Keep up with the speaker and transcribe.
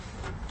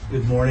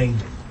Good morning.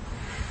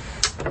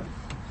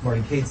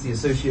 Marty Cates, the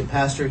associate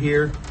pastor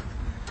here.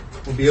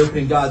 We'll be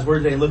opening God's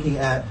Word today, looking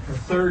at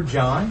 3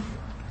 John.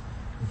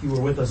 If you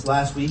were with us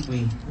last week,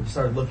 we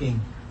started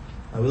looking.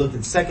 We looked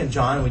at 2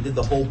 John, and we did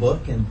the whole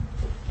book, and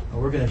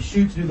we're going to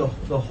shoot to do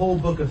the whole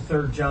book of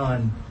 3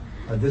 John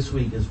this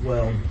week as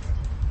well.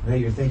 I know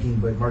you're thinking,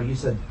 but Marty, you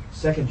said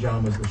 2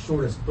 John was the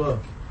shortest book,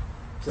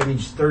 so that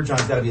means 3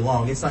 John's got to be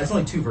long. It's not. It's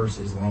only 2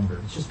 verses longer.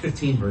 It's just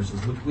 15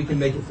 verses. We can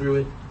make it through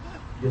it.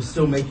 You'll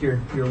still make your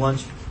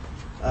lunch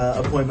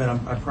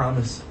appointment, I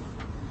promise.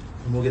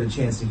 And we'll get a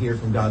chance to hear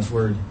from God's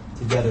Word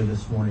together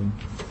this morning.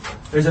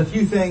 There's a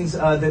few things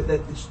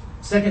that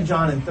 2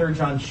 John and 3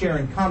 John share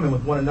in common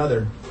with one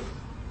another.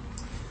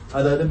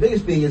 The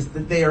biggest being is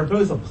that they are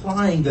both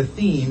applying the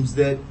themes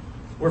that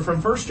were from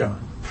 1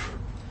 John.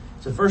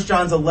 So 1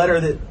 John's a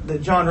letter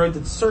that John wrote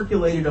that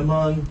circulated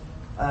among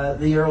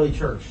the early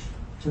church,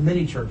 to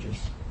many churches.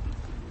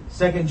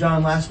 2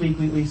 John, last week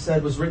we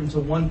said, was written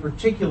to one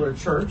particular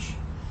church.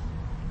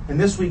 And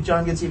this week,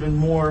 John gets even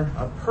more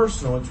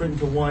personal. It's written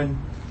to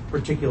one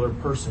particular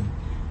person.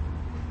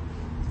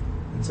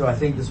 And so I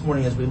think this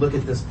morning, as we look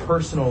at this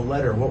personal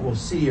letter, what we'll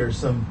see are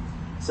some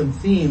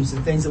themes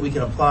and things that we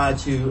can apply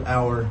to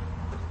our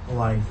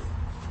life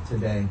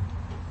today.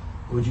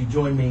 Would you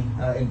join me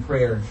in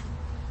prayer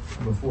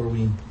before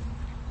we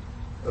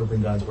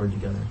open God's Word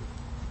together?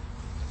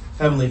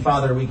 Heavenly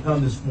Father, we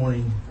come this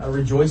morning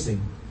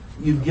rejoicing.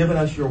 You've given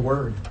us your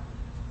Word.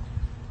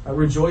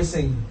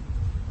 Rejoicing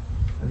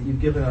that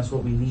you've given us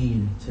what we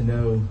need to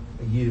know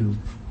you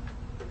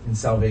in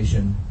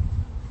salvation.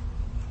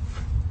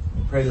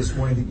 I pray this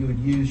morning that you would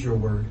use your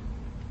word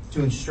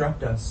to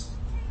instruct us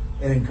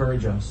and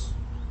encourage us,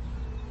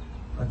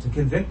 to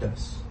convict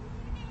us,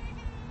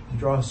 and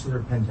draw us to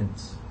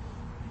repentance.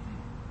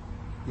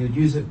 You would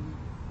use it,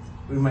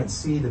 we might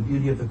see the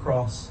beauty of the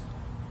cross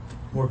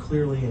more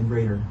clearly and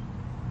greater.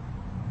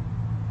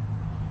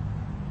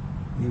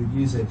 You would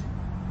use it,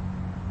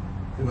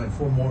 we might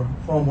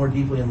fall more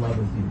deeply in love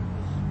with you,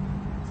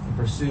 and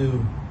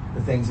pursue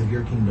the things of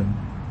your kingdom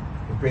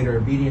with greater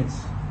obedience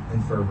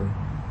and fervor.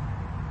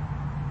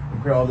 We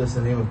pray all this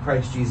in the name of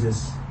Christ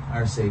Jesus,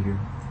 our Savior.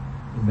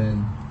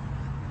 Amen.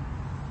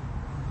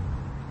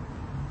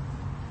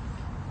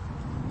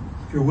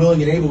 If you're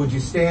willing and able, would you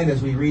stand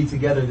as we read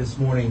together this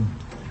morning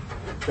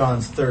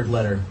John's 3rd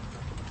letter?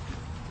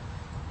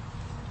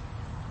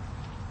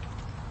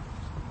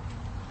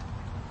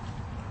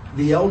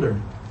 The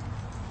elder,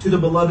 to the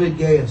beloved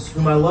Gaius,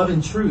 whom I love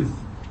in truth.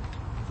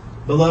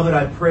 Beloved,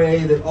 I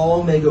pray that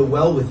all may go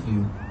well with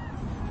you,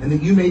 and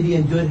that you may be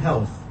in good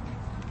health,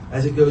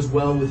 as it goes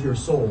well with your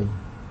soul.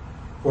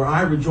 For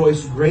I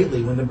rejoiced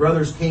greatly when the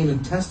brothers came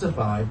and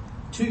testified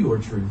to your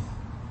truth,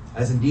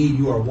 as indeed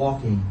you are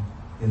walking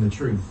in the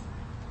truth.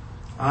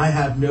 I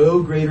have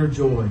no greater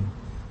joy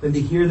than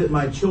to hear that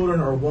my children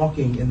are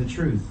walking in the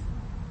truth.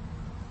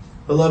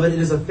 Beloved, it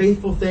is a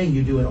faithful thing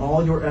you do in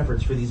all your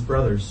efforts for these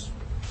brothers.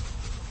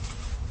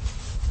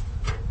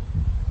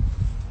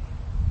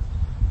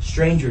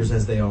 Strangers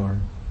as they are,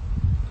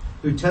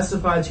 who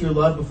testify to your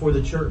love before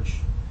the church,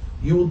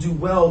 you will do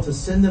well to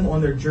send them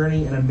on their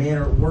journey in a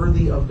manner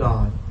worthy of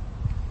God.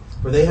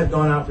 For they have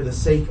gone out for the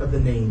sake of the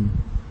name,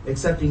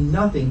 accepting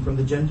nothing from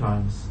the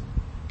Gentiles.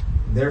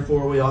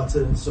 Therefore we ought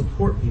to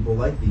support people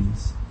like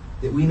these,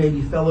 that we may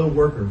be fellow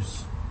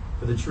workers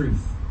for the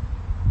truth.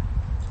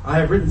 I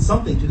have written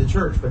something to the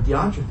church, but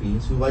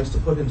Diotrephes, who likes to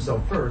put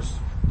himself first,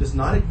 does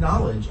not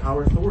acknowledge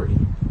our authority.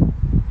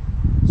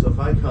 So if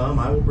I come,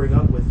 I will bring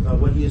up with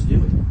what he is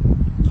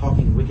doing,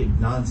 talking wicked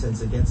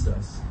nonsense against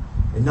us.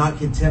 And not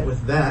content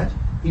with that,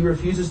 he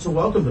refuses to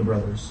welcome the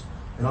brothers,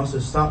 and also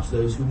stops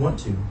those who want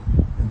to,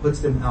 and puts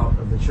them out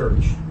of the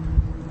church.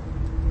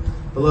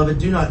 Beloved,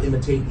 do not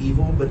imitate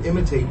evil, but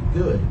imitate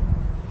good.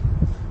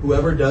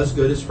 Whoever does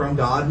good is from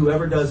God.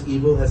 Whoever does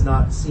evil has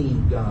not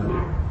seen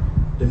God.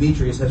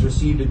 Demetrius has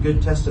received a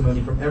good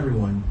testimony from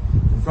everyone,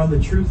 and from the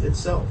truth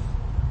itself.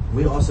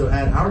 We also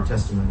add our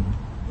testimony,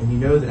 and you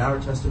know that our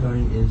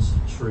testimony is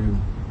true.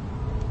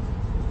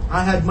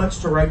 I had much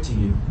to write to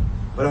you,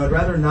 but I would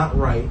rather not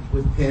write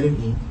with pen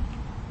and ink.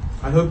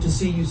 I hope to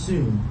see you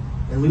soon,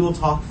 and we will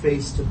talk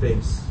face to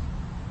face.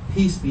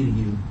 Peace be to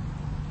you.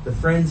 The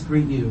friends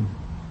greet you.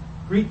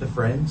 Greet the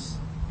friends,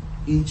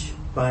 each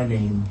by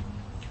name.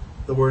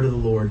 The word of the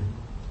Lord.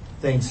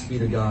 Thanks be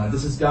to God.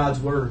 This is God's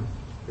word.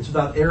 It's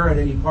without error in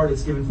any part.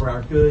 It's given for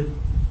our good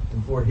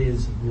and for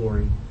his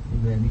glory.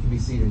 Amen. You can be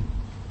seated.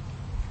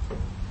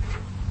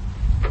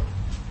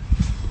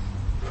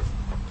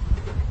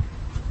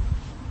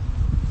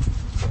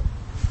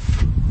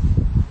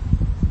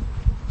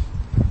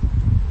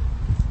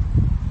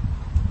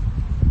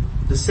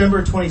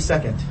 December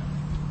 22nd,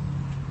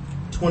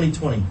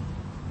 2020.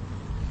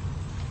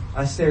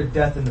 I stared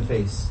death in the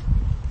face.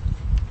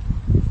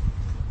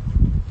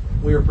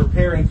 We were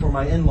preparing for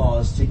my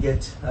in-laws to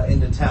get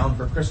into town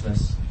for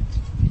Christmas.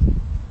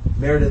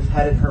 Meredith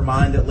had in her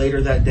mind that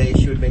later that day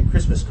she would make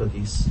Christmas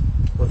cookies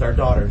with our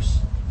daughters.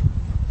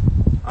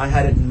 I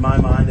had it in my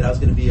mind that I was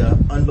going to be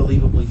an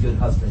unbelievably good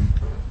husband.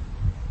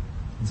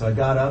 And so I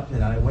got up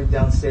and I went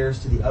downstairs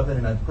to the oven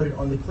and I put it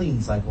on the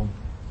clean cycle.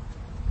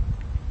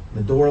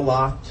 The door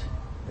locked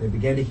and it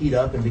began to heat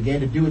up and began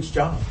to do its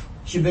job.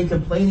 She'd been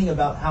complaining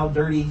about how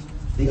dirty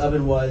the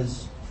oven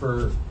was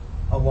for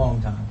a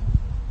long time.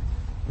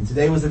 And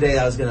today was the day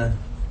I was going to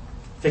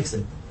fix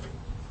it.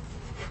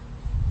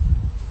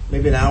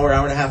 Maybe an hour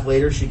and a half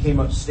later, she came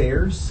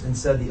upstairs and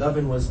said the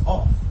oven was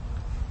off.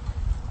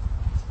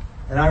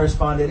 And I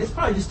responded, it's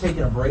probably just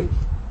taking a break.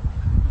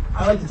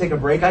 I like to take a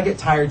break. I get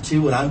tired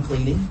too when I'm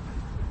cleaning.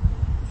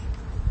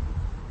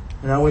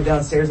 And I went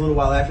downstairs a little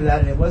while after that,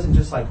 and it wasn't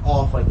just like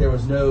off, like there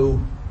was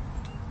no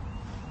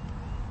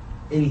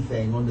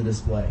anything on the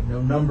display.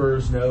 No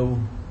numbers, no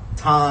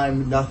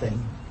time,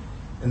 nothing.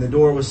 And the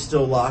door was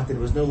still locked, and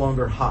it was no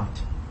longer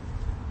hot.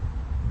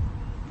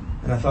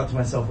 And I thought to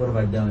myself, what have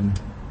I done?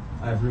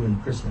 I've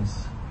ruined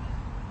Christmas.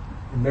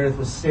 And Meredith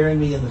was staring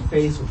me in the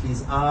face with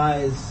these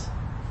eyes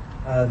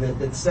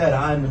that said,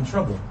 I'm in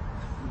trouble.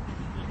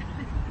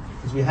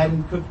 Because we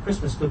hadn't cooked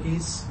Christmas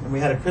cookies, and we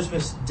had a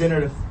Christmas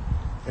dinner.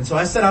 And so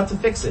I set out to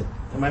fix it.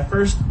 And my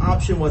first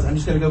option was, I'm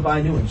just going to go buy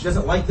a new one. She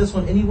doesn't like this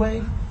one anyway.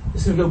 I'm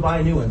just going to go buy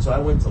a new one. So I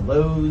went to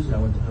Lowe's, and I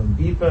went to Home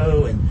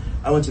Depot, and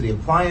I went to the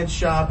appliance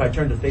shop. I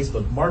turned to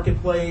Facebook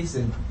Marketplace,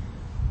 and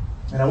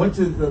I went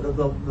to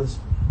the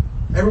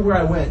everywhere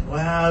I went,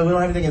 well, we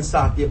don't have anything in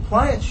stock. The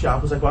appliance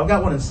shop was like, well, I've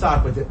got one in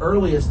stock, but the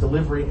earliest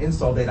delivery and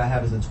install date I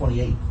have is the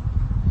 28th.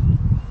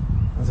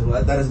 I was like,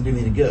 well, that doesn't do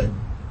me any good.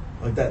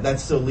 Like that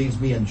still leaves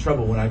me in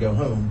trouble when I go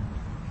home.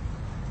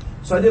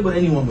 So I did what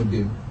anyone would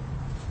do.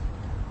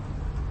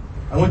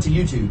 I went to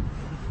YouTube.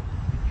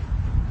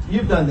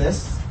 You've done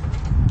this.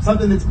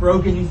 Something that's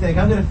broken, you think,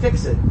 I'm going to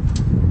fix it.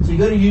 So you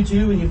go to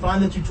YouTube and you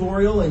find the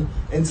tutorial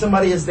and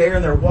somebody is there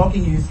and they're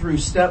walking you through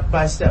step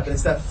by step. And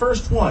it's that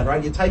first one,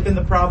 right? You type in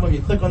the problem,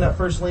 you click on that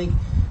first link,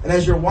 and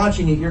as you're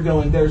watching it, you're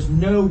going, there's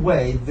no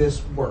way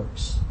this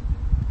works.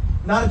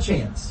 Not a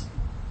chance.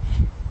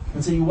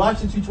 And so you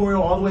watch the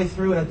tutorial all the way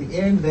through, and at the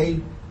end, they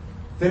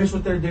finish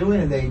what they're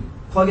doing and they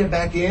plug it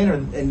back in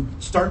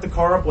and start the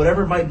car up,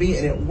 whatever it might be,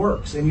 and it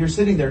works. And you're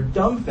sitting there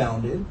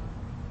dumbfounded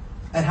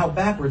at how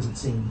backwards it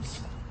seems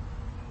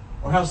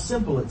or how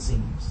simple it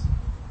seems.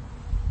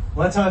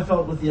 Well, that's how I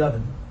felt with the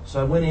oven.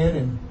 So I went in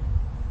and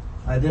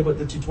I did what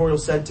the tutorial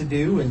said to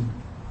do. And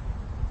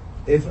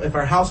if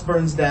our house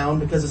burns down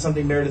because of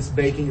something Meredith's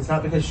baking, it's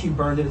not because she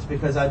burned it. It's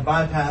because I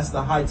bypassed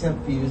the high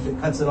temp fuse that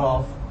cuts it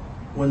off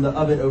when the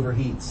oven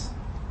overheats.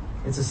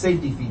 It's a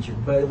safety feature,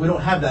 but we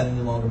don't have that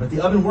any longer. But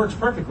the oven works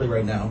perfectly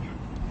right now.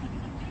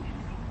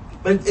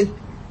 But it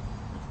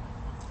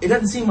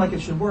doesn't seem like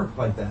it should work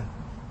like that.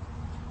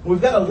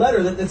 We've got a letter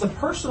it's a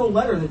personal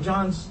letter that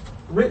John's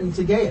written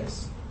to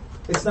Gaius.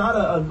 It's not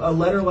a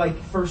letter like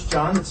 1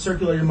 John that's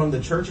circulated among the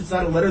church. It's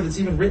not a letter that's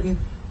even written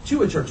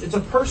to a church. It's a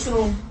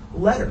personal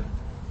letter.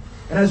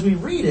 And as we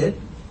read it,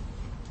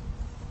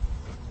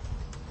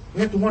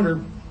 we have to wonder,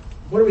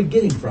 what are we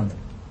getting from it?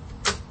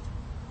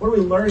 What are we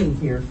learning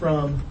here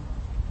from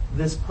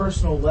this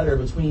personal letter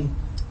between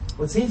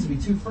what seems to be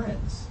two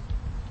friends?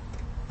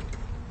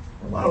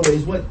 In a lot of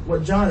ways,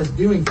 what John is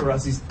doing for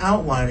us, he's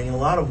outlining in a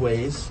lot of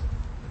ways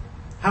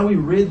how we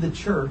rid the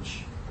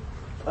church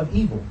of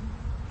evil.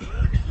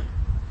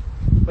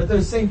 But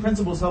those same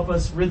principles help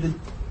us rid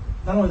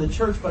not only the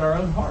church, but our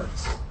own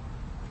hearts.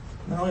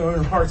 Not only our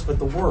own hearts, but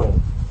the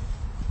world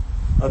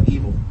of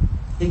evil.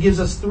 He gives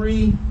us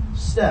 3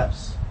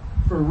 steps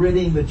for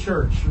ridding the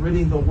church,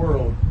 ridding the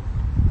world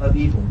of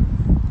evil.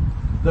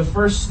 The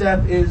first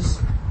step is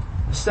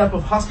a step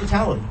of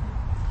hospitality,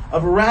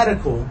 of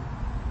radical,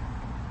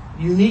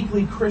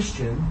 uniquely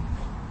Christian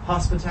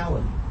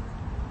hospitality.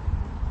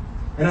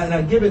 And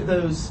I give it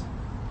those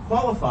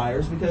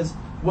qualifiers because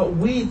what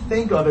we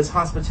think of as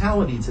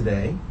hospitality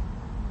today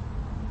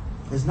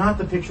is not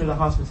the picture of the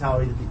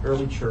hospitality that the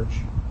early church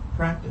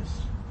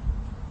practiced.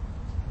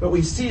 But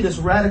we see this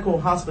radical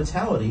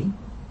hospitality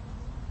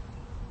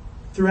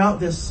throughout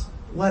this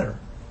letter.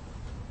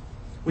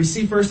 We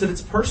see first that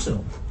it's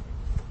personal,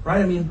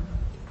 right? I mean,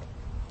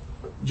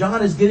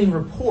 John is getting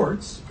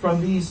reports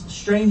from these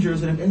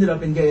strangers that have ended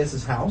up in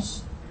Gaius'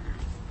 house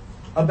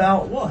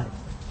about what?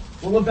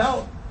 Well,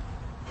 about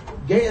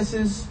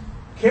Gaius'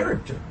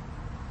 character,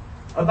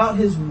 about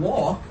his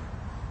walk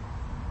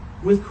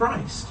with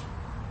Christ.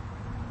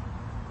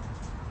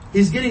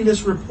 He's getting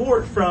this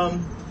report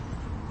from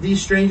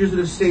these strangers that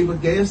have stayed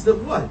with Gaius that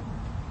what?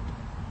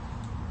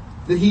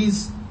 That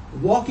he's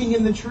walking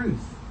in the truth.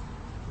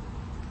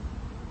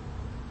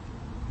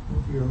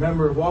 If you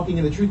remember, walking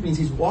in the truth means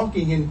he's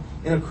walking in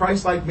a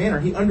Christ-like manner.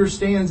 He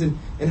understands and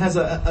has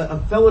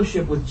a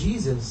fellowship with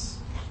Jesus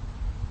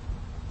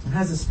and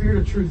has the Spirit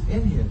of truth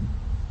in him.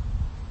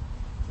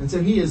 And so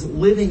he is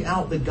living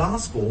out the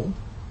gospel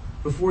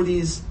before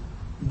these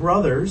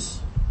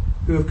brothers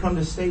who have come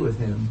to stay with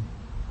him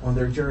on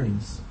their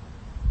journeys.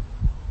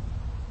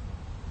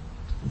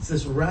 It's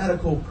this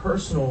radical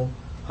personal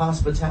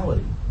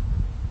hospitality.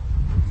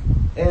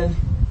 And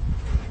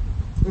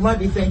you might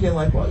be thinking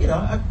like, well,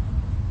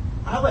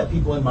 I let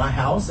people in my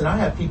house and I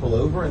have people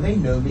over and they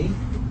know me.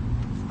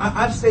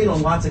 I've stayed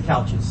on lots of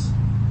couches.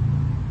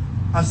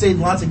 I've stayed in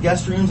lots of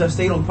guest rooms. I've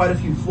stayed on quite a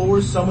few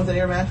floors, some with an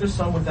air mattress,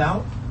 some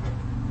without.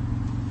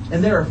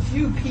 And there are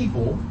few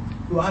people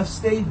who I've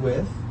stayed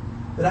with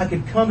that I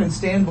could come and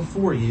stand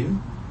before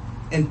you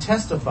and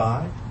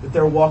testify that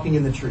they're walking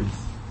in the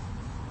truth,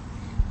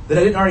 that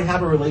I didn't already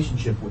have a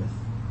relationship with.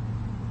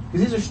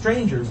 Because these are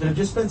strangers that have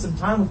just spent some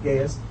time with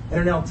Gaius and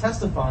are now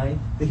testifying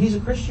that he's a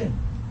Christian.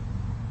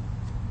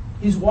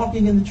 He's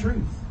walking in the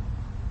truth.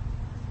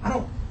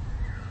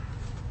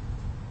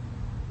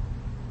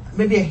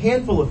 Maybe a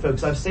handful of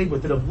folks I've stayed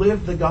with that have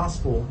lived the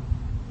gospel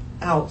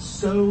out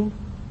so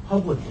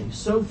publicly,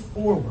 so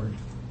forward,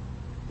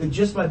 that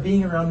just by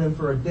being around them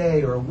for a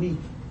day or a week,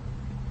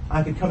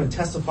 I could come and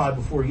testify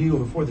before you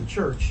and before the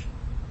church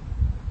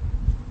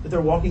that they're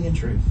walking in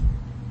truth.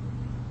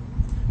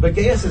 But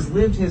Gaius has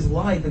lived his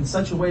life in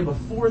such a way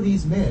before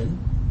these men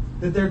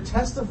that they're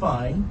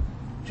testifying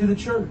to the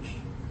church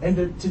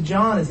and to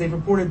John as they've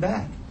reported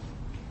back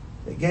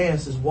that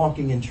Gaius is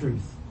walking in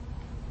truth.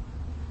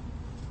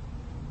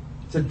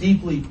 It's a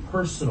deeply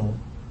personal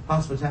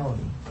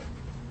hospitality.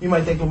 You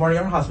might think, well, Marty,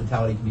 our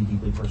hospitality can be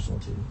deeply personal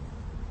too.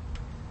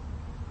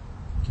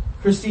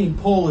 Christine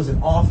Pohl is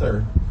an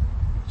author.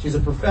 She's a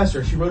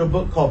professor. She wrote a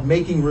book called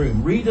Making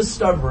Room,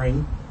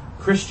 Rediscovering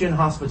Christian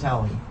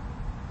Hospitality.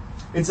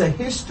 It's a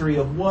history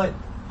of what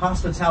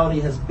hospitality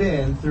has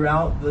been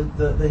throughout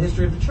the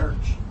history of the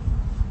church.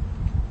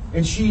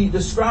 And she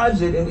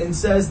describes it and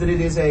says that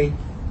it is a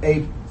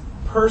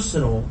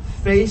personal,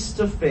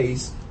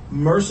 face-to-face,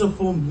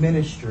 merciful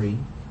ministry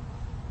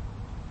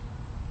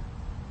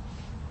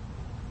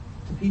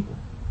to people.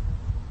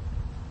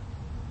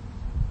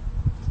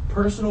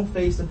 Personal,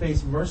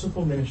 face-to-face,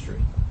 merciful ministry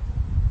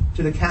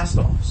to the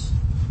cast-offs,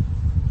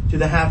 to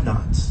the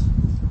have-nots.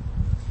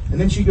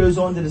 And then she goes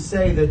on to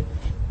say that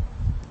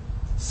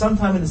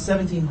sometime in the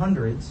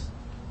 1700s,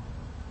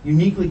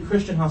 uniquely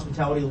Christian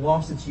hospitality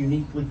lost its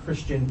uniquely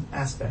Christian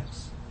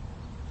aspects.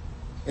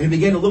 And it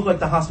began to look like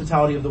the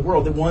hospitality of the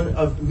world, the one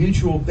of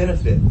mutual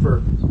benefit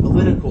for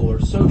political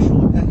or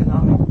social or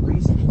economic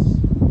reasons.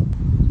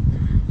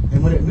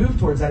 And when it moved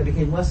towards that, it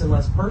became less and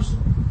less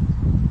personal.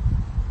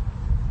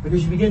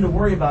 Because you begin to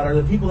worry about, are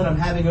the people that I'm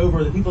having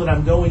over, the people that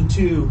I'm going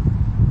to,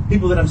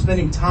 people that I'm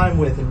spending time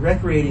with and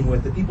recreating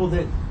with, the people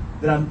that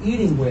I'm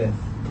eating with,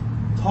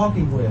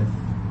 talking with,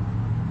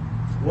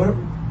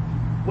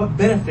 what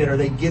benefit are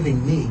they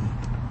giving me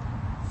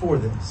for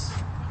this?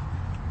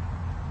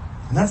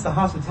 And that's the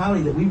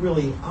hospitality that we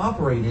really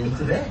operate in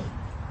today.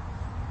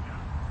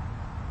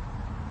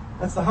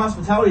 That's the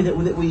hospitality that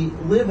we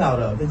live out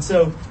of. And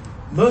so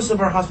most of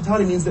our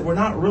hospitality means that we're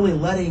not really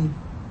letting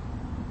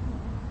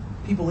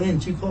people in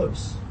too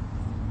close.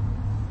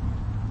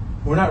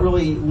 We're not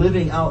really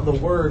living out the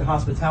word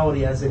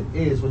hospitality as it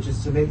is, which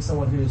is to make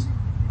someone who's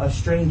a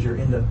stranger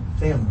into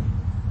family,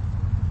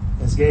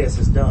 as Gaius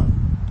has done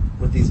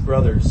with these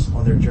brothers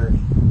on their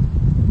journey.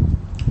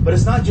 But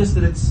it's not just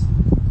that it's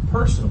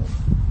personal.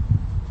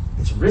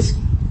 It's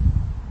risky.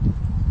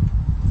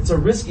 It's a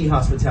risky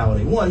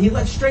hospitality. One, he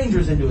lets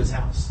strangers into his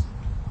house.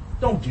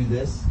 Don't do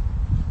this.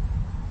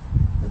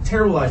 A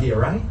terrible idea,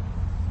 right?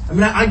 I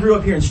mean, I grew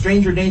up here in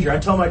stranger danger. I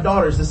tell my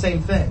daughters the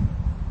same thing.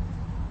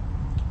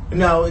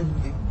 Now,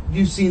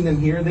 you've seen them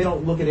here. They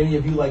don't look at any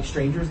of you like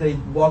strangers. They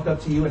walk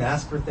up to you and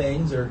ask for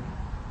things or,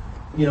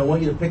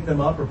 want you to pick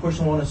them up or push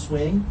them on a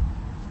swing.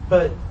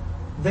 But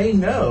they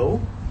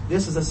know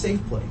this is a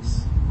safe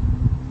place.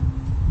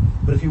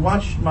 But if you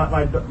watch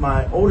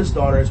my oldest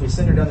daughter as we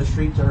send her down the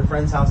street to her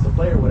friend's house to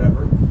play or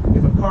whatever,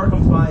 if a car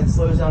comes by and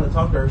slows down to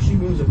talk to her, she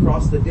moves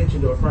across the ditch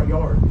into a front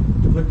yard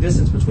to put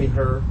distance between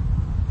her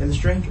and the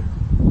stranger.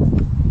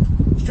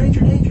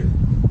 Stranger danger.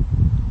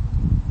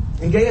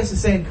 And Gaius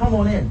is saying, come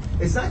on in.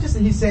 It's not just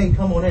that he's saying,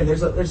 come on in.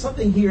 There's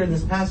something here in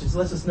this passage that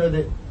lets us know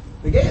that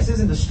Gaius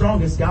isn't the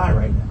strongest guy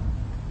right now.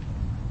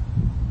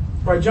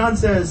 Right, John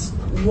says,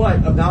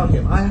 what about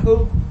him? I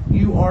hope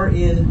you are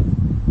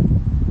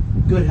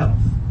in good health,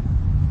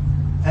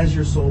 as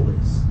your soul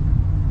is.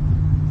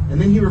 And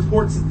then he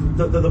reports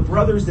the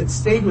brothers that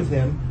stayed with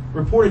him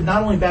reported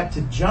not only back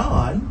to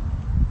John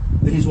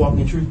that he's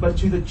walking in truth, but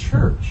to the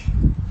church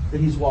that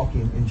he's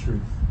walking in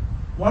truth.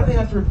 Why do they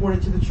have to report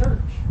it to the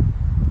church?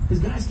 Because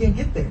guys can't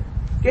get there.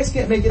 Guys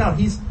can't make it out.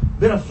 He's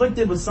been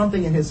afflicted with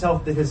something in his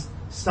health that has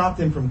stopped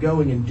him from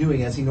going and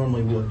doing as he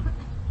normally would.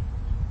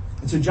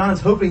 And so John's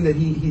hoping that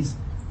he's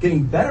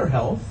getting better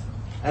health,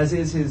 as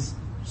is his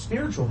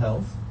spiritual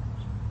health.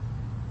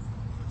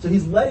 So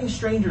he's letting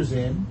strangers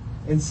in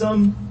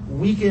some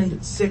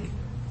weakened, sick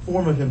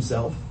form of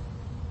himself.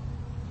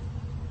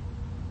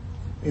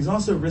 He's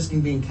also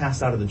risking being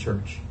cast out of the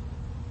church.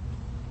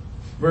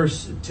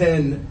 Verse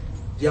 10,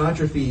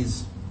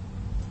 Diotrephes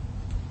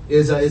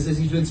is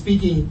he's been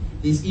speaking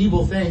these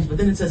evil things, but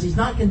then it says he's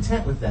not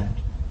content with that.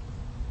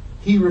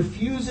 He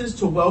refuses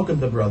to welcome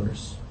the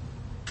brothers.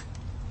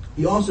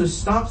 He also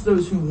stops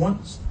those who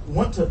want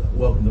to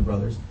welcome the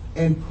brothers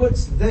and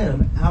puts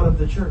them out of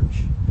the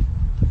church.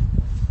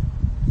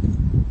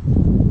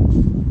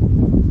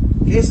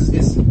 Gaius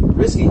is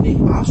risking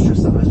being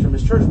ostracized from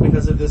his church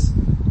because of this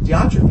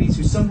Diotrephes,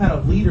 who's some kind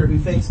of leader who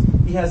thinks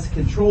he has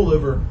control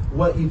over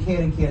what you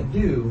can and can't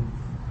do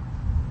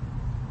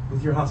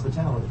with your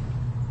hospitality.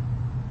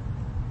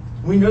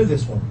 We know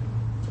this one.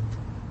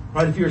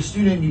 Right? If you're a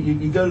student,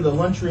 you go to the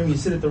lunchroom, you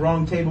sit at the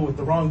wrong table with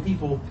the wrong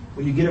people.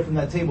 When you get up from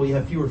that table, you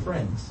have fewer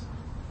friends.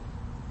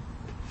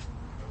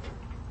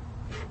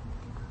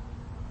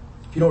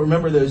 If you don't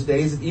remember those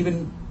days,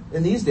 even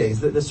in these days,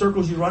 the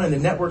circles you run in, the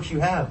networks you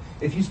have,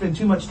 if you spend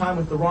too much time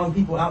with the wrong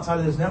people outside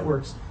of those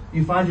networks,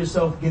 you find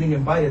yourself getting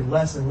invited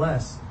less and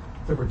less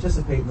to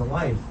participate in the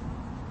life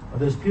of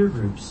those peer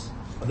groups,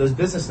 of those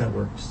business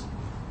networks.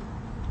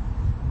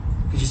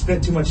 Because you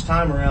spent too much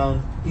time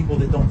around people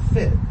that don't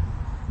fit.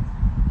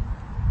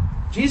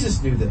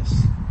 Jesus knew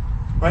this.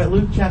 Right?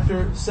 Luke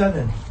chapter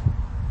 7.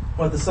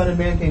 When the Son of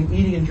Man came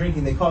eating and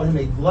drinking, they called him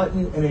a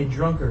glutton and a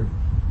drunkard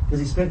because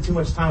he spent too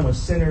much time with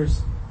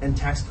sinners and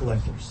tax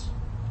collectors.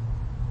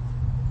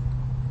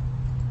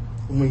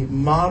 When we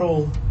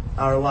model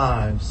our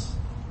lives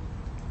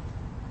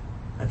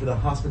after the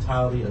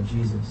hospitality of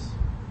Jesus,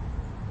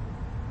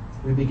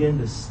 we begin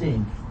to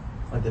stink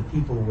like the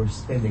people we're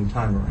spending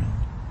time around.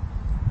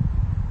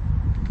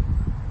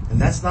 And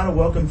that's not a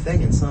welcome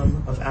thing in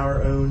some of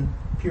our own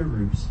peer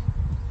groups,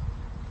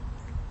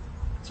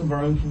 some of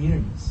our own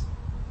communities.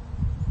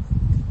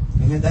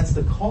 And yet that's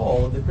the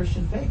call of the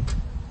Christian faith.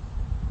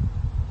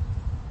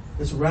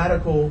 This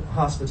radical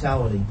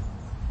hospitality.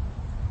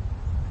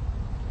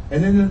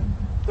 And then the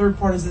third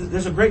part is that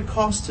there's a great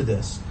cost to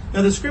this.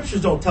 Now, the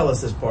scriptures don't tell us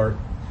this part.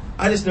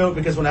 I just know it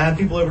because when I have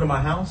people over to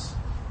my house,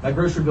 my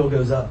grocery bill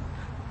goes up.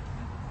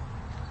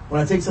 When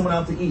I take someone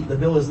out to eat, the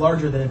bill is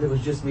larger than if it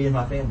was just me and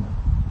my family.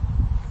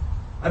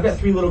 I've got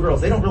 3 little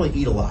girls. They don't really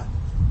eat a lot.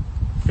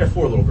 I've got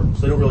 4 little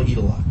girls. They don't really eat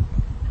a lot.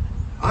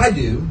 I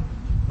do,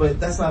 but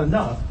that's not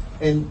enough.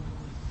 And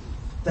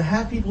to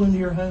have people into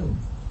your home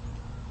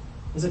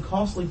is a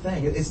costly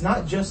thing. It's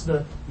not just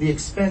the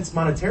expense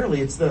monetarily.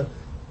 It's the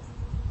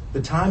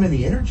time and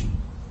the energy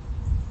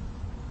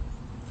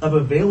of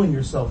availing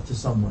yourself to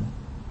someone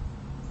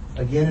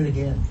again and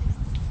again.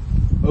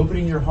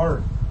 Opening your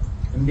heart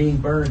and being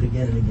burned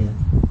again and again.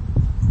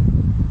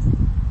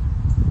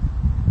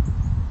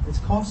 It's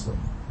costly.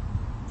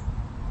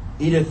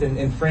 Edith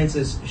and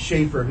Francis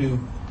Schaeffer, who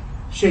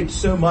shaped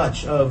so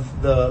much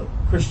of the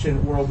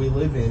Christian world we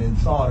live in and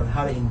thought on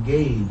how to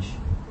engage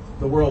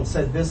the world,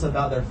 said this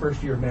about their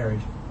first year of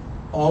marriage.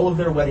 All of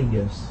their wedding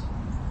gifts,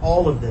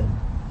 all of them,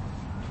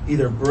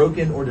 either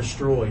broken or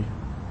destroyed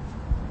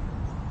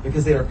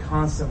because they are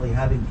constantly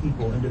having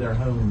people into their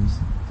homes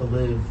to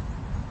live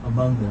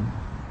among them.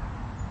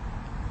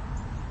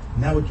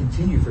 And that would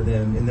continue for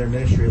them in their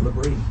ministry at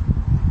L'Abri.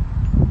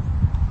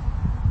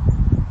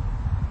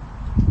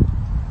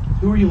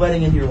 Who are you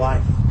letting into your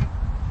life?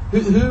 Who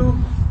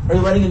are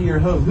you letting into your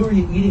home? Who are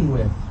you eating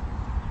with?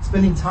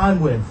 Spending time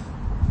with?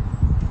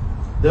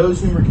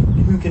 Those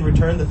who can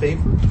return the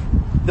favor?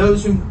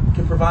 Those who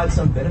can provide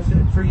some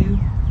benefit for you?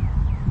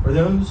 Or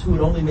those who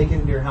would only make it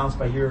into your house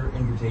by your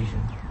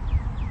invitation?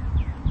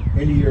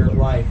 Into your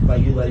life by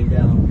you letting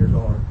down your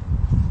guard?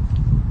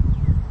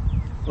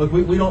 Look,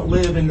 we don't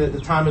live in the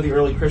time of the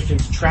early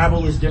Christians.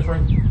 Travel is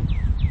different.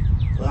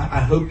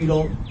 I hope you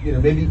don't,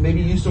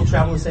 maybe you still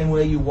travel the same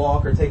way. You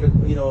walk or take a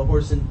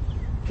horse and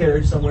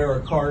carriage somewhere or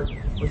a cart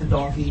with a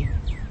donkey.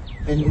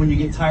 And when you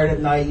get tired at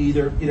night, you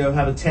either,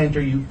 have a tent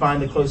or you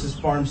find the closest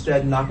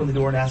farmstead and knock on the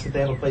door and ask if they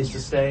have a place to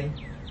stay.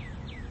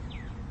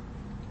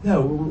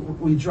 No,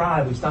 we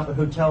drive, we stop at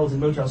hotels and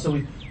motels. So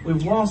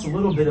we've lost a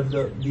little bit of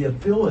the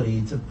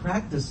ability to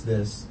practice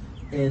this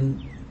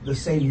in the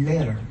same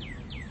manner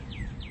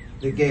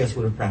that Gaius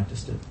would have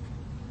practiced it.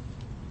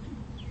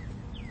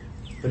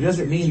 But it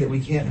doesn't mean that we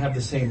can't have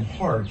the same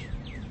heart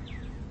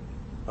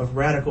of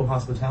radical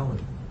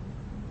hospitality.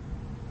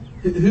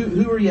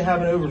 Who are you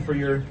having over for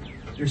your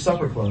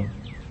supper club?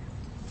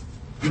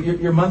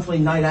 Your monthly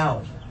night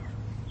out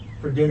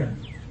for dinner?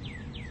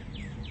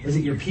 Is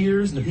it your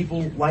peers and the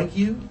people like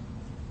you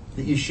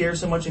that you share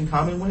so much in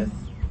common with?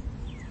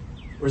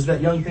 Or is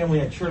that young family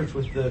at church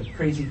with the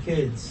crazy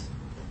kids,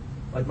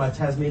 like my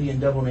Tasmanian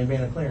devil named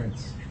Anna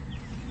Clarence,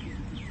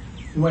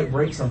 who might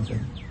break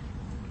something?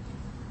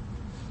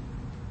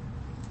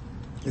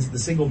 Is it the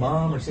single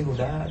mom or single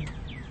dad?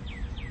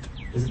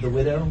 Is it the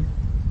widow?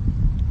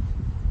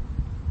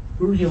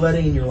 Who are you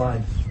letting in your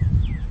life?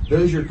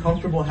 Those you're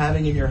comfortable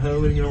having in your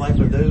home and in your life,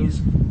 or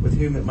those with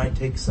whom it might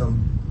take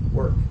some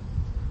work?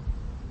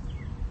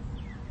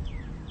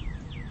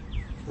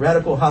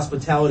 Radical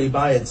hospitality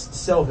by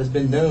itself has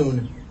been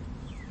known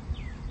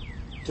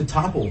to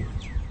topple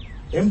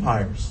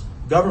empires,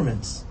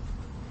 governments,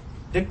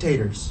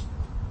 dictators.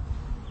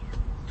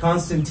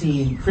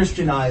 Constantine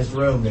Christianized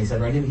Rome, they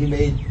said, right? He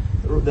made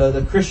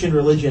the Christian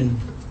religion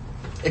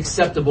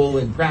acceptable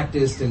and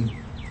practiced, and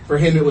for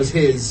him it was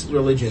his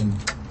religion.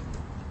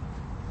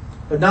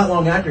 But not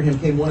long after him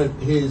came one of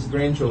his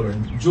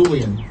grandchildren,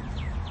 Julian.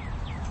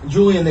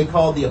 Julian they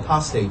called the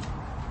apostate.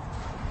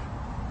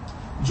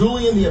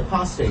 Julian the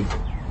apostate.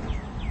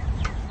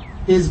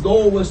 His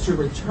goal was to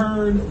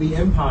return the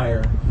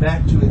empire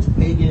back to its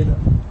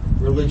pagan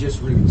religious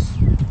roots.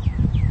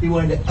 He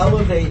wanted to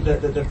elevate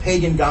the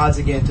pagan gods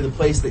again to the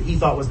place that he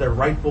thought was their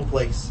rightful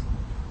place.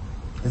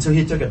 And so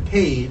he took a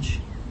page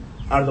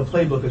out of the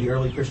playbook of the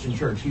early Christian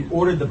church. He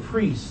ordered the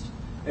priests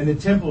and the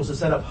temples to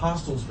set up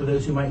hostels for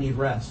those who might need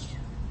rest.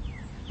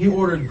 He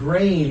ordered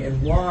grain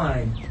and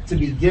wine to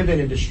be given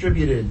and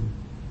distributed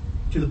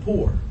to the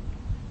poor.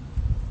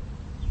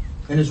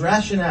 And his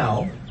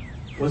rationale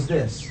was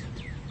this: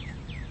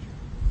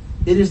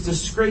 it is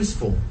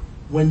disgraceful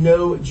when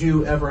no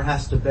Jew ever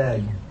has to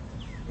beg,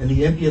 and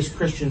the impious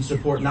Christians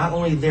support not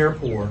only their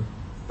poor,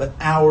 but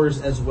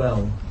ours as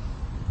well.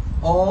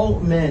 All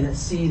men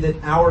see that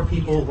our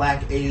people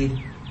lack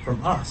aid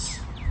from us.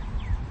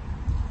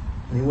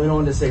 And he went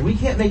on to say, we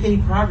can't make any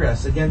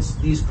progress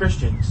against these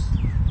Christians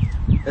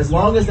as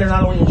long as they're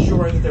not only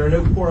ensuring that there are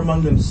no poor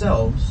among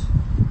themselves,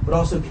 but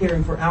also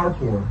caring for our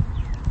poor.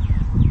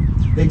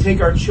 They take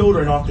our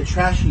children off the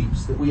trash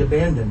heaps that we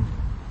abandon.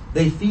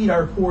 They feed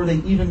our poor. They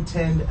even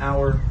tend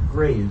our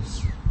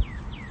graves.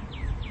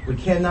 We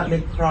cannot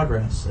make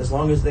progress as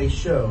long as they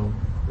show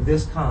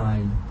this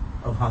kind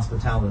of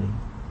hospitality.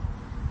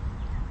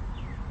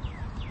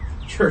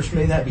 Church,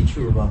 may that be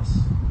true of us.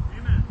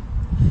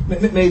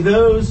 Amen. May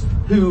those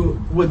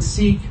who would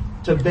seek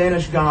to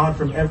banish God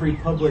from every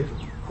public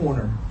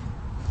corner,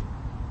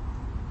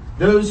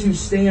 those who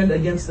stand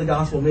against the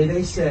gospel, may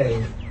they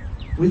say,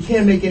 we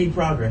can't make any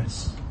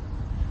progress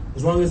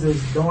as long as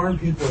those darn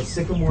people at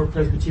Sycamore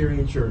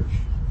Presbyterian Church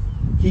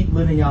keep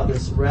living out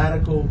this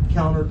radical,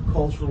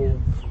 countercultural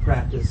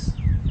practice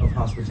of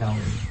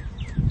hospitality.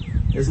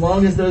 As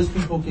long as those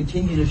people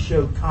continue to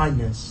show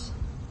kindness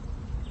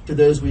to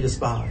those we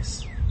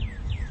despise.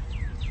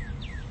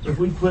 If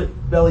we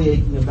quit belly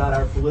aching about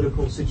our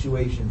political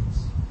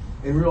situations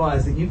and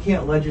realize that you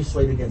can't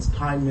legislate against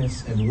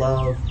kindness and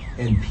love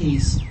and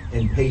peace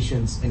and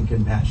patience and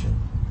compassion.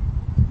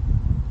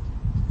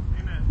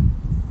 Amen.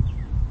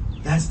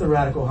 That's the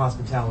radical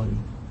hospitality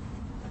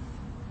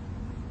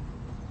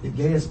that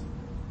Gaius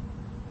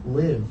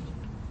lived,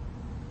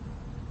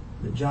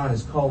 that John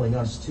is calling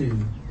us to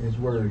in his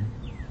word.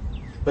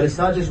 But it's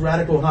not just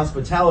radical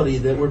hospitality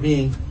that we're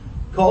being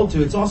called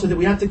to. It's also that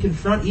we have to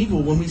confront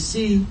evil when we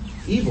see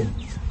evil.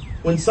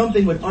 When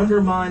something would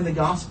undermine the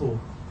gospel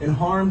and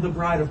harm the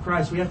bride of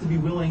Christ, we have to be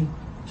willing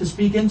to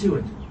speak into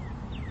it.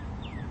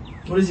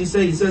 What does he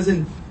say? He says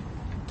in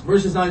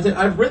verses 9 and 10,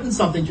 I've written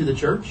something to the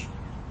church,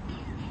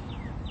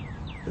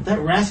 but that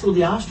rascal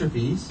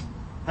Diotrephes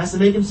has to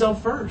make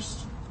himself first.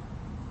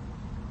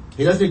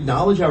 He doesn't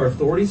acknowledge our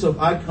authority, so if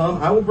I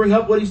come, I will bring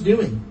up what he's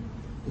doing.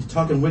 He's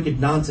talking wicked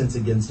nonsense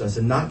against us,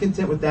 and not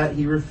content with that,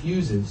 he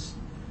refuses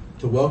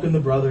to welcome the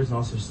brothers and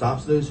also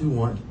stops those who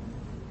want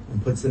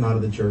and puts them out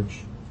of the church.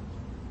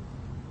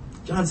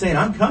 John's saying,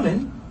 I'm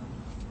coming.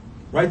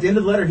 Right at the end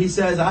of the letter, he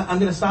says, I'm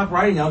going to stop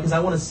writing now because I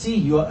want to see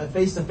you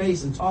face to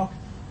face and talk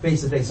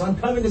face to face. So I'm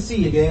coming to see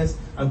you guys.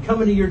 I'm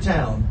coming to your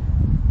town.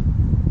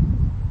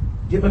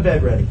 Get my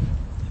bed ready.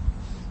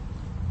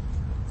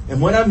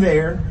 And when I'm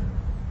there,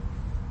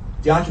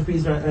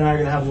 Diotrephes and I are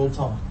going to have a little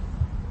talk.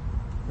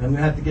 And I'm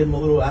going to have to give him a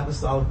little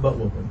apostolic butt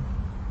whooping.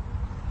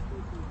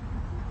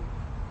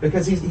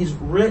 Because he's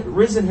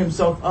risen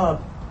himself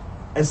up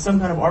as some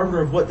kind of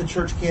arbiter of what the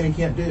church can and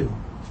can't do.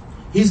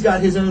 He's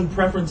got his own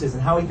preferences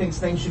and how he thinks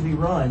things should be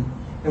run.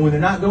 And when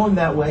they're not going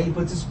that way, he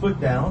puts his foot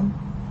down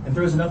and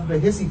throws enough of a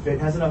hissy fit,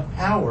 has enough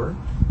power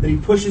that he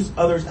pushes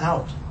others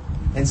out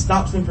and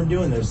stops them from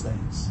doing those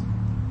things.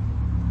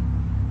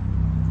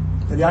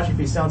 And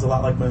Diotrephes sounds a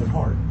lot like my own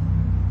heart.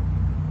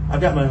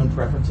 I've got my own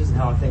preferences and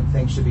how I think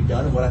things should be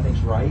done and what I think's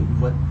right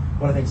and what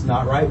I think's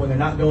not right. When they're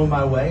not going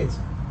my way, it's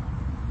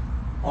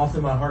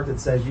often my heart that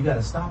says, you got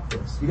to stop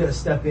this. You got to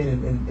step in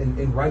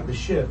and right the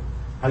ship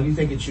how you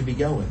think it should be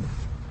going.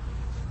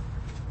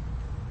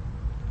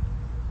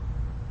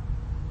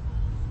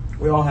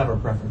 We all have our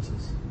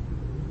preferences.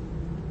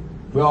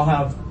 We all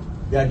have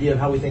the idea of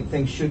how we think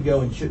things should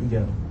go and shouldn't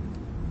go.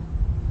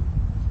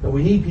 But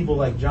we need people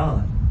like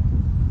John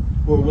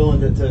who are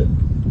willing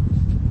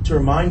to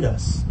remind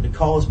us, to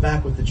call us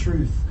back with the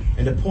truth,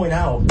 and to point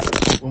out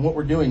when what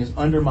we're doing is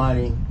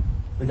undermining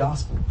the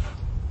gospel.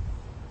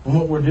 When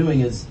what we're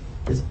doing is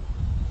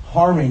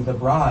harming the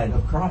bride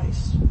of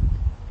Christ.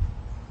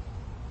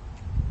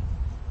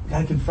 We've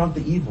got to confront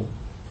the evil,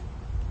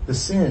 the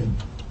sin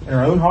in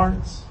our own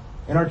hearts,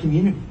 in our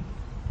community.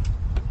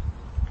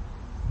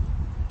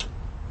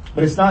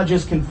 But it's not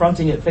just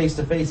confronting it face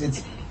to face,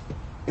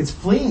 it's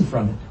fleeing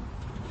from it.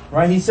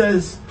 Right? He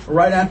says,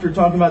 right after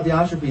talking about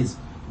Diotrephes,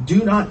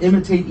 do not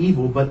imitate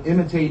evil, but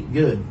imitate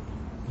good.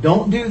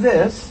 Don't do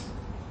this,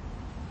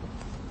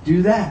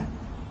 do that.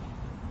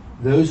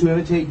 Those who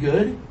imitate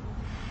good,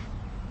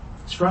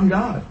 it's from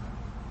God.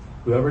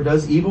 Whoever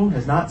does evil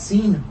has not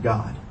seen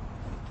God.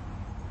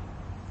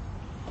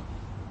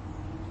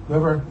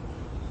 Whoever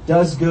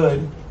does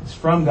good is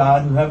from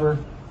God. Whoever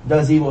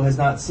does evil has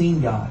not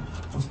seen God.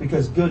 It's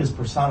because good is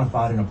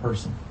personified in a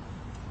person,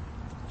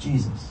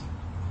 Jesus.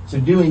 So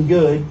doing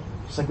good,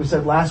 just like we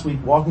said last week,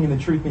 walking in the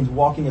truth means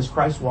walking as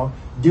Christ walked.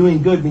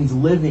 Doing good means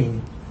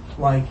living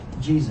like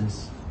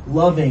Jesus.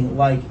 loving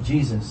like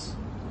Jesus,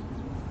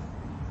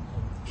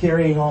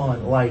 carrying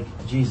on like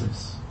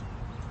Jesus.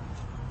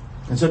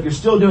 And so if you're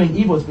still doing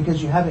evil, it's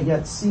because you haven't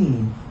yet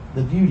seen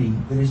the beauty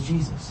that is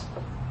Jesus.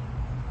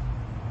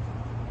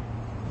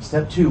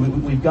 Step 2,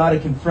 we've got to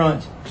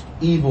confront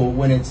evil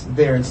when it's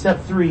there. And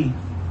step 3,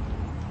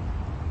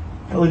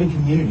 live in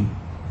community.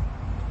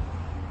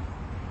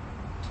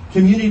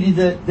 Community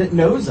that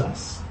knows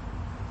us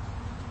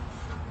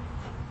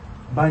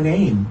by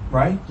name,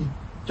 right?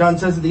 John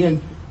says at the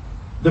end,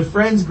 the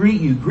friends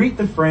greet you. Greet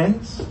the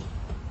friends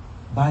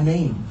by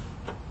name.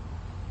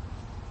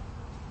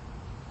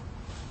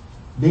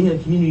 Being a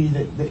community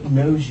that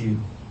knows you.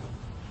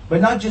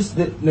 But not just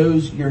that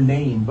knows your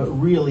name, but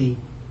really,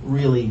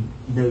 really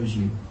knows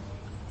you.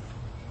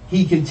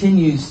 He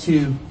continues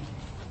to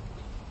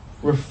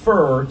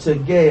refer to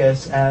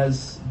Gaius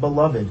as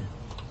beloved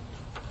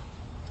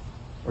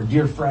or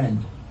dear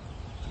friend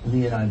in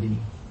the NIV.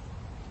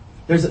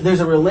 There's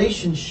a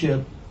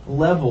relationship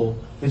level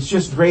that's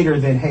just greater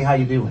than, hey, how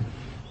you doing?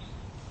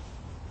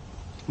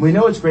 We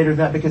know it's greater than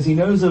that because he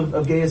knows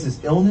of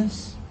Gaius'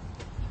 illness.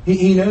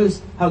 He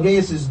knows how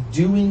Gaius is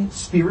doing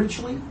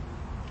spiritually.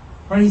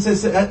 Right? He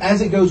says,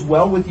 as it goes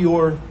well with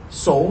your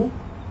soul,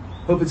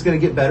 hope it's going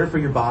to get better for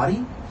your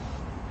body.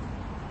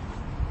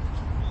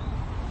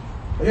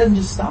 But it doesn't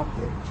just stop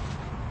there.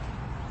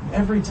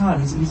 Every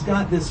time he's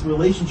got this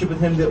relationship with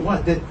him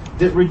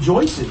that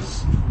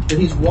rejoices that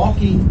he's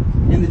walking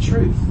in the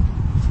truth.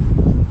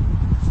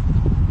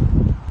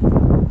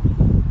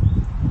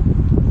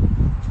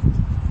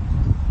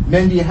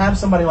 Men, do you have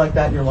somebody like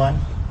that in your life?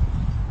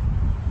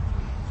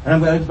 And I'm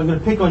going to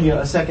pick on you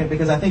a second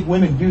because I think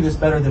women do this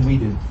better than we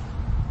do.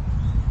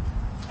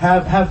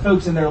 Have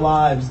folks in their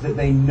lives that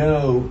they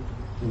know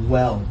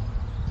well.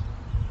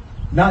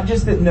 Not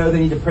just that know they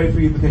need to pray for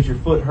you because your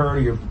foot hurt or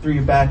you threw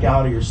your back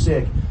out or you're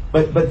sick,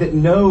 but that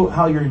know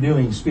how you're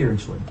doing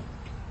spiritually.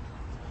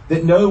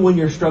 That know when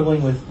you're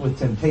struggling with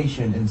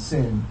temptation and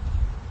sin.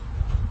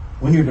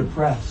 When you're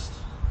depressed.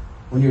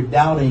 When you're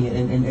doubting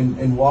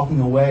and walking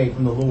away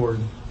from the Lord.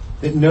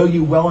 That know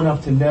you well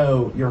enough to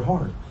know your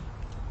heart.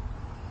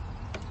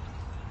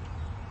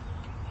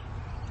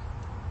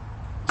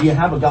 Do you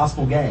have a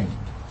gospel gang?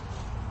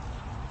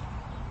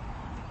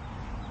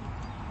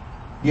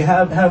 Do you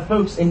have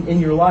folks in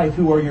your life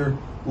who are your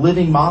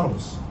living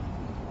models?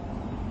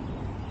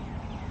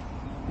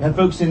 You have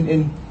folks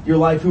in your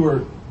life who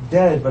are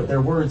dead, but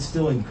their words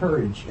still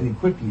encourage and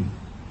equip you.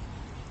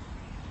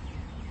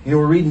 You know,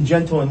 we're reading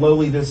Gentle and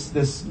Lowly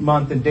this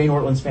month, and Dane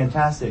Ortland's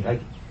fantastic.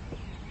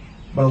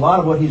 But a lot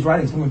of what he's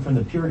writing is coming from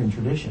the Puritan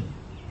tradition.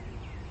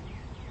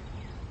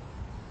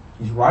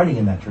 He's writing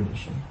in that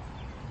tradition.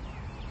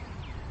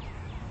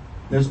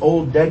 There's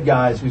old dead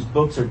guys whose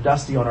books are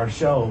dusty on our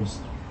shelves,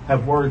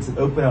 have words that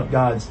open up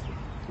God's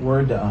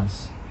Word to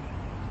us.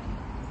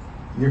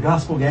 Your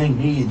gospel gang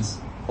needs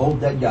old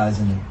dead guys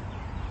in it.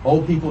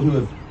 Old people who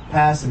have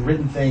passed and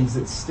written things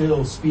that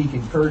still speak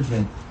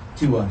encouragement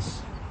to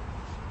us.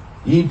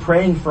 You need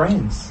praying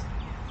friends.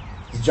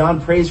 As John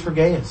prays for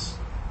Gaius.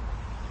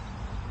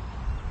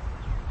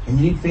 And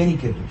you need fanny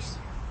kickers.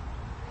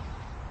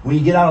 When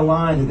you get out of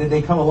line,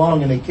 they come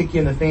along and they kick you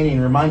in the fanny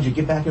and remind you,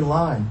 get back in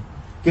line.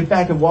 Get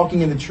back and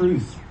walking in the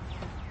truth.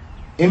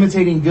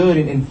 Imitating good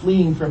and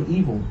fleeing from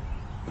evil.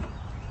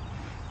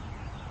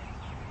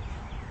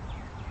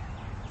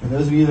 And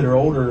those of you that are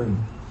older,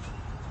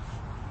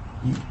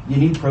 you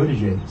need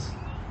proteges.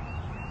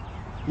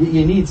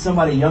 You need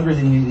somebody younger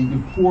than you that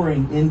you're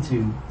pouring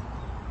into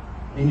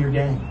in your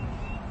gang.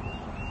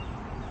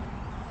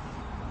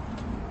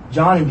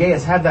 John and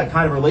Gaius have that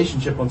kind of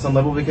relationship on some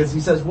level because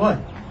he says what?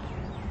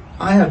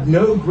 I have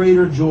no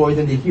greater joy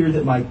than to hear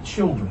that my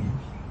children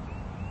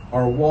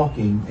are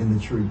walking in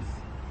the truth.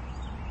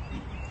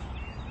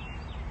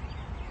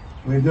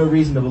 We have no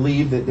reason to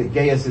believe that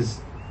Gaius is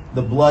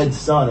the blood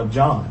son of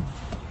John.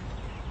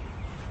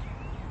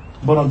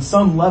 But on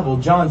some level,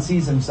 John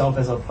sees himself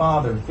as a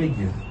father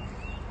figure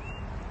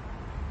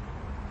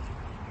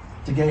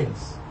to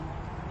Gaius.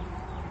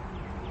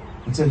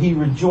 And so he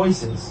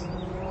rejoices.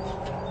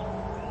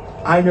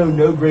 I know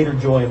no greater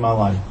joy in my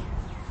life.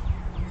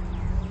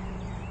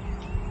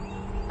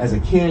 As a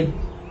kid,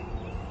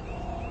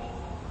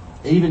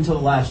 even till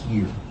the last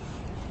year,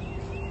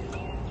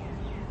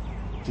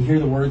 to hear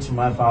the words from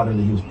my father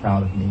that he was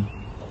proud of me.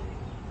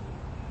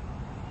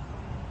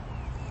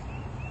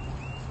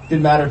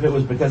 Didn't matter if it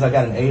was because I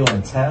got an A on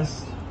a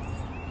test,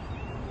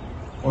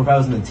 or if I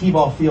was in the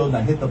t-ball field and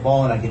I hit the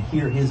ball and I could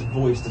hear his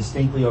voice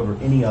distinctly over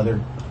any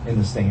other in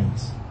the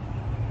stands.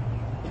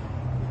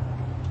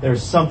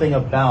 There's something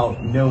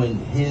about knowing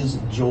his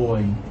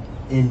joy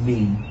in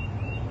me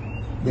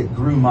that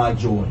grew my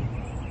joy,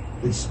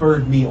 that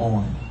spurred me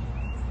on.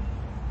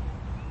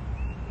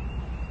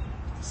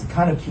 It's the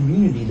kind of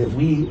community that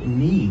we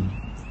need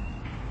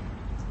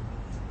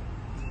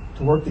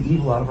to work the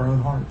evil out of our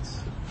own hearts,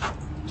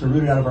 to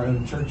root it out of our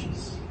own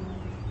churches,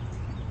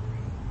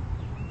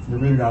 to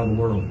root it out of the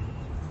world.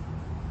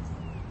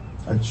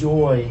 A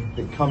joy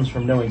that comes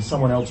from knowing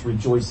someone else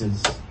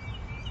rejoices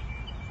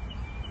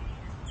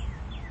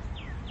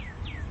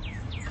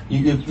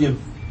You've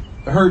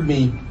heard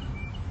me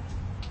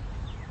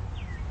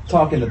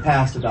talk in the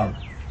past about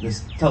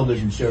this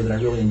television show that I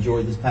really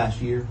enjoyed this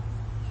past year,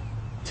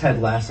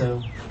 Ted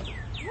Lasso.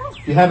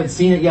 If you haven't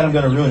seen it yet, I'm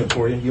going to ruin it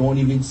for you. You won't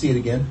even need to see it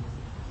again.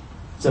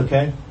 It's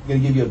okay. I'm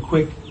going to give you a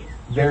quick,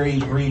 very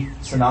brief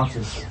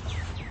synopsis.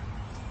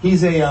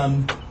 He's a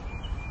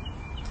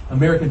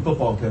American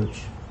football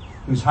coach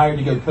who's hired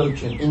to go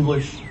coach an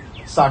English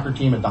soccer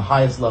team at the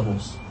highest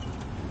levels.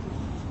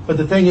 But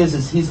the thing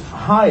is he's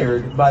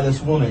hired by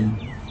this woman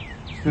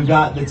who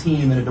got the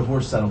team in a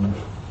divorce settlement,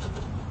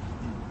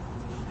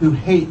 who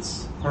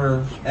hates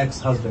her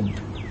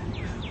ex-husband.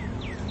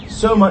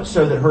 So much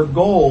so that her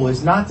goal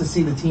is not to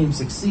see the team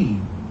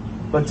succeed,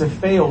 but to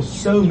fail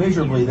so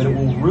miserably that it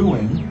will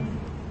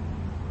ruin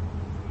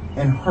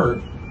and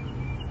hurt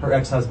her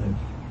ex-husband.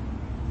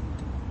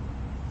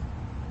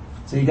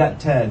 So you got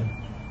Ted.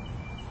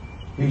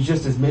 He's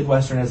just as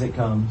Midwestern as it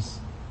comes.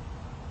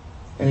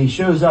 And he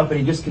shows up and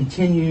he just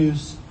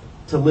continues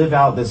to live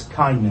out this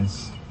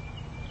kindness.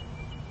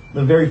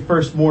 The very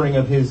first morning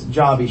of his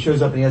job, he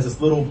shows up and he has this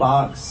little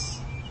box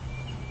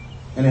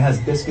and it has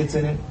biscuits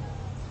in it.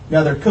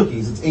 Now they're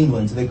cookies. It's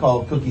England, so they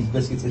call cookies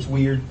biscuits. It's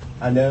weird,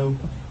 I know.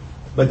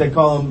 But they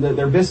call them,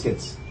 they're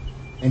biscuits.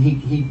 And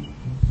he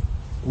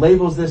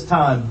labels this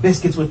time,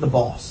 biscuits with the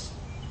boss.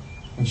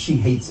 And she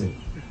hates it.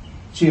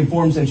 She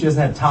informs him she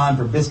doesn't have time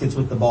for biscuits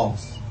with the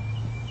boss.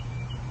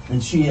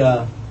 And she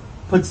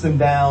puts them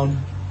down,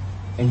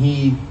 and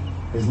he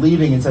is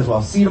leaving and says, well,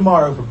 I'll see you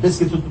tomorrow for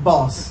biscuits with the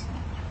boss.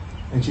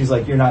 And she's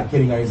like, you're not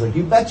kidding, are you? He's like,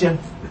 you betcha.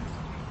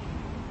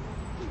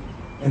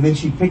 And then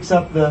she picks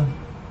up the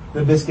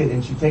biscuit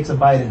and she takes a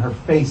bite, and her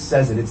face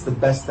says it. It's the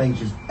best thing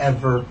she's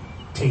ever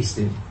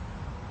tasted.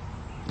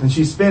 And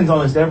she spends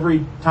almost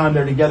every time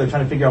they're together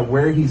trying to figure out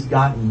where he's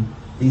gotten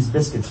these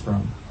biscuits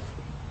from.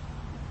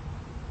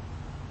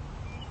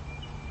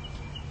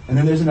 And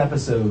then there's an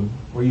episode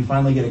where you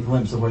finally get a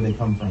glimpse of where they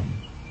come from.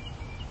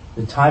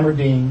 The timer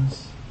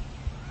dings,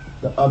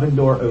 the oven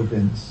door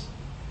opens,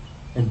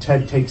 and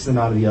Ted takes them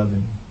out of the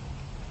oven.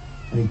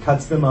 And he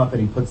cuts them up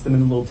and he puts them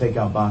in a little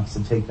takeout box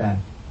to take back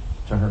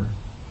to her.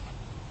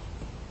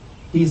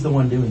 He's the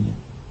one doing it.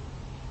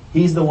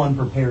 He's the one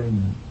preparing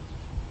them.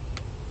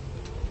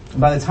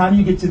 And by the time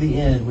you get to the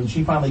end, when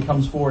she finally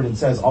comes forward and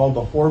says all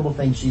the horrible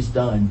things she's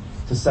done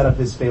to set up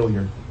his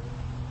failure,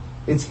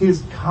 it's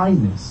his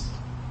kindness.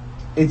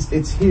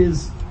 It's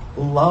his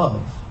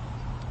love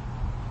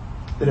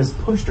that has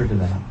pushed her to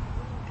that.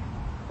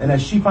 And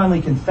as she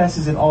finally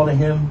confesses it all to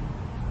him,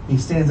 he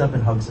stands up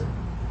and hugs her.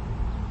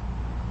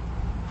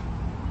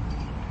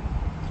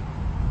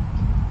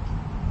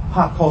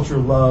 Pop culture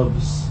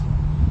loves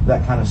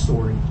that kind of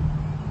story.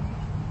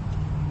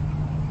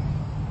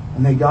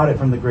 And they got it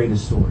from the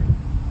greatest story.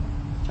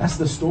 That's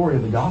the story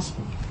of the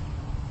gospel.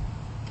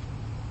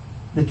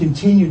 The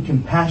continued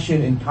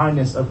compassion and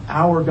kindness of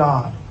our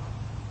God,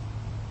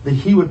 that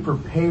he would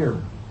prepare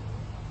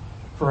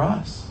for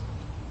us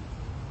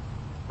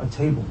a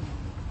table.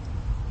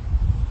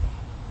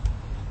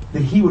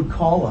 That he would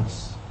call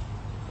us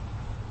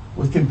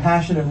with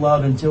compassion and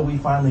love until we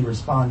finally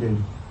responded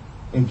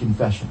in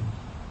confession.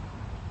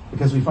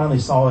 Because we finally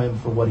saw him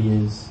for what he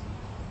is.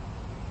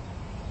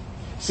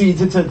 See,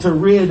 to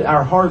rid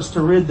our hearts,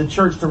 to rid the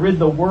church, to rid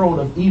the world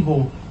of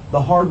evil,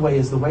 the hard way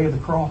is the way of the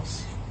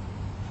cross.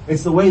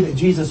 It's the way that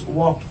Jesus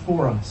walked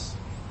for us.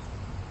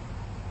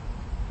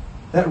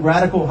 That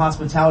radical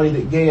hospitality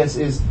that Gaius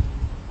is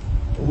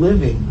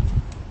living.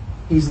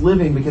 He's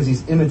living because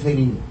he's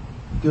imitating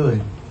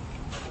good.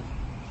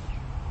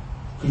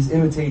 He's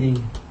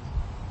imitating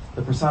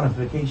the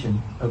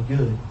personification of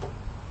good,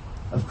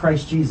 of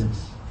Christ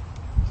Jesus,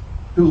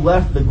 who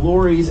left the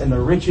glories and the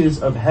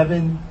riches of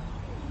heaven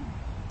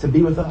to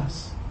be with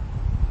us,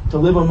 to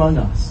live among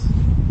us,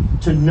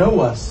 to know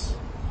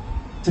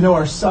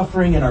our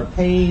suffering and our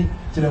pain,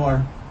 to know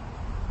our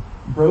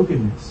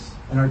brokenness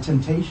and our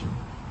temptation.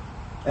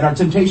 And our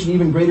temptation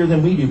even greater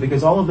than we do,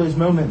 because all of those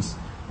moments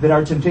that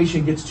our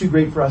temptation gets too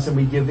great for us and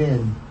we give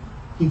in,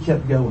 he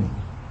kept going.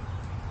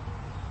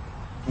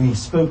 And he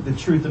spoke the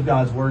truth of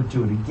God's word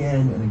to it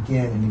again and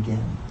again and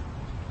again.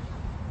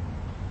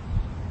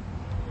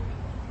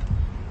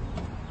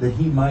 That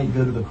he might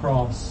go to the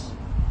cross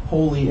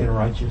holy and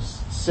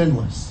righteous,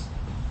 sinless,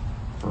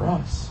 for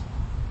us.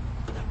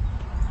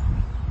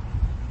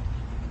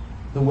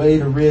 The way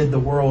to rid the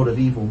world of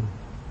evil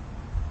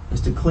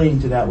is to cling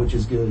to that which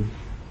is good.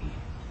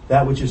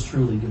 That which is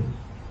truly good.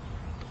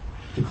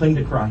 To cling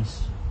to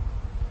Christ.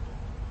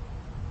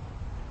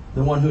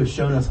 The one who has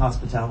shown us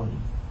hospitality.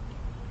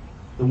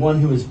 The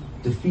one who has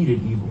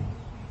defeated evil.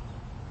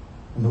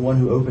 And the one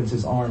who opens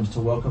his arms to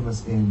welcome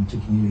us into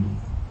community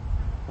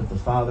with the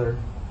Father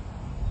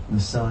and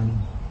the Son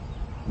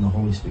and the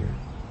Holy Spirit.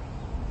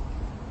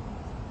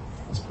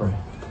 Let's pray.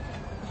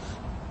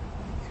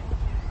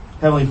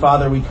 Heavenly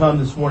Father, we come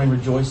this morning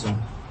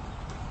rejoicing.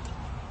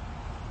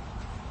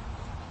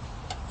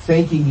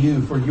 Thanking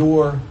you for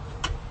your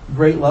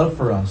great love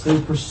for us. They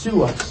would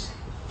pursue us.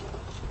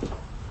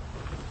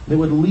 They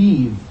would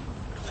leave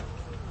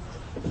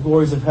the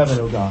glories of heaven,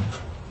 O God,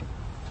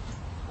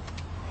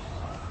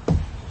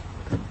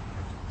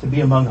 be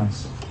among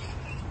us,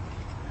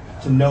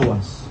 to know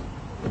us.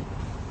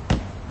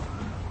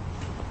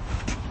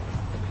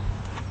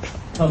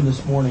 Come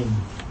this morning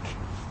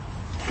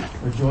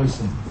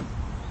rejoicing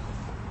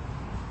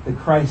that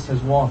Christ has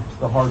walked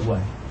the hard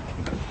way,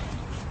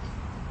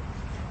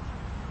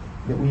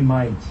 that we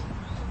might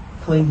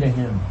cling to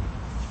Him,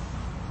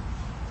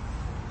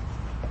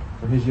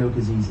 for His yoke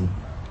is easy.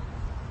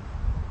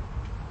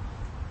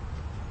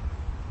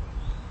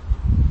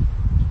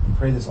 We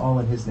pray this all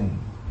in His name.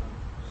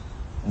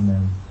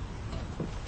 Amen.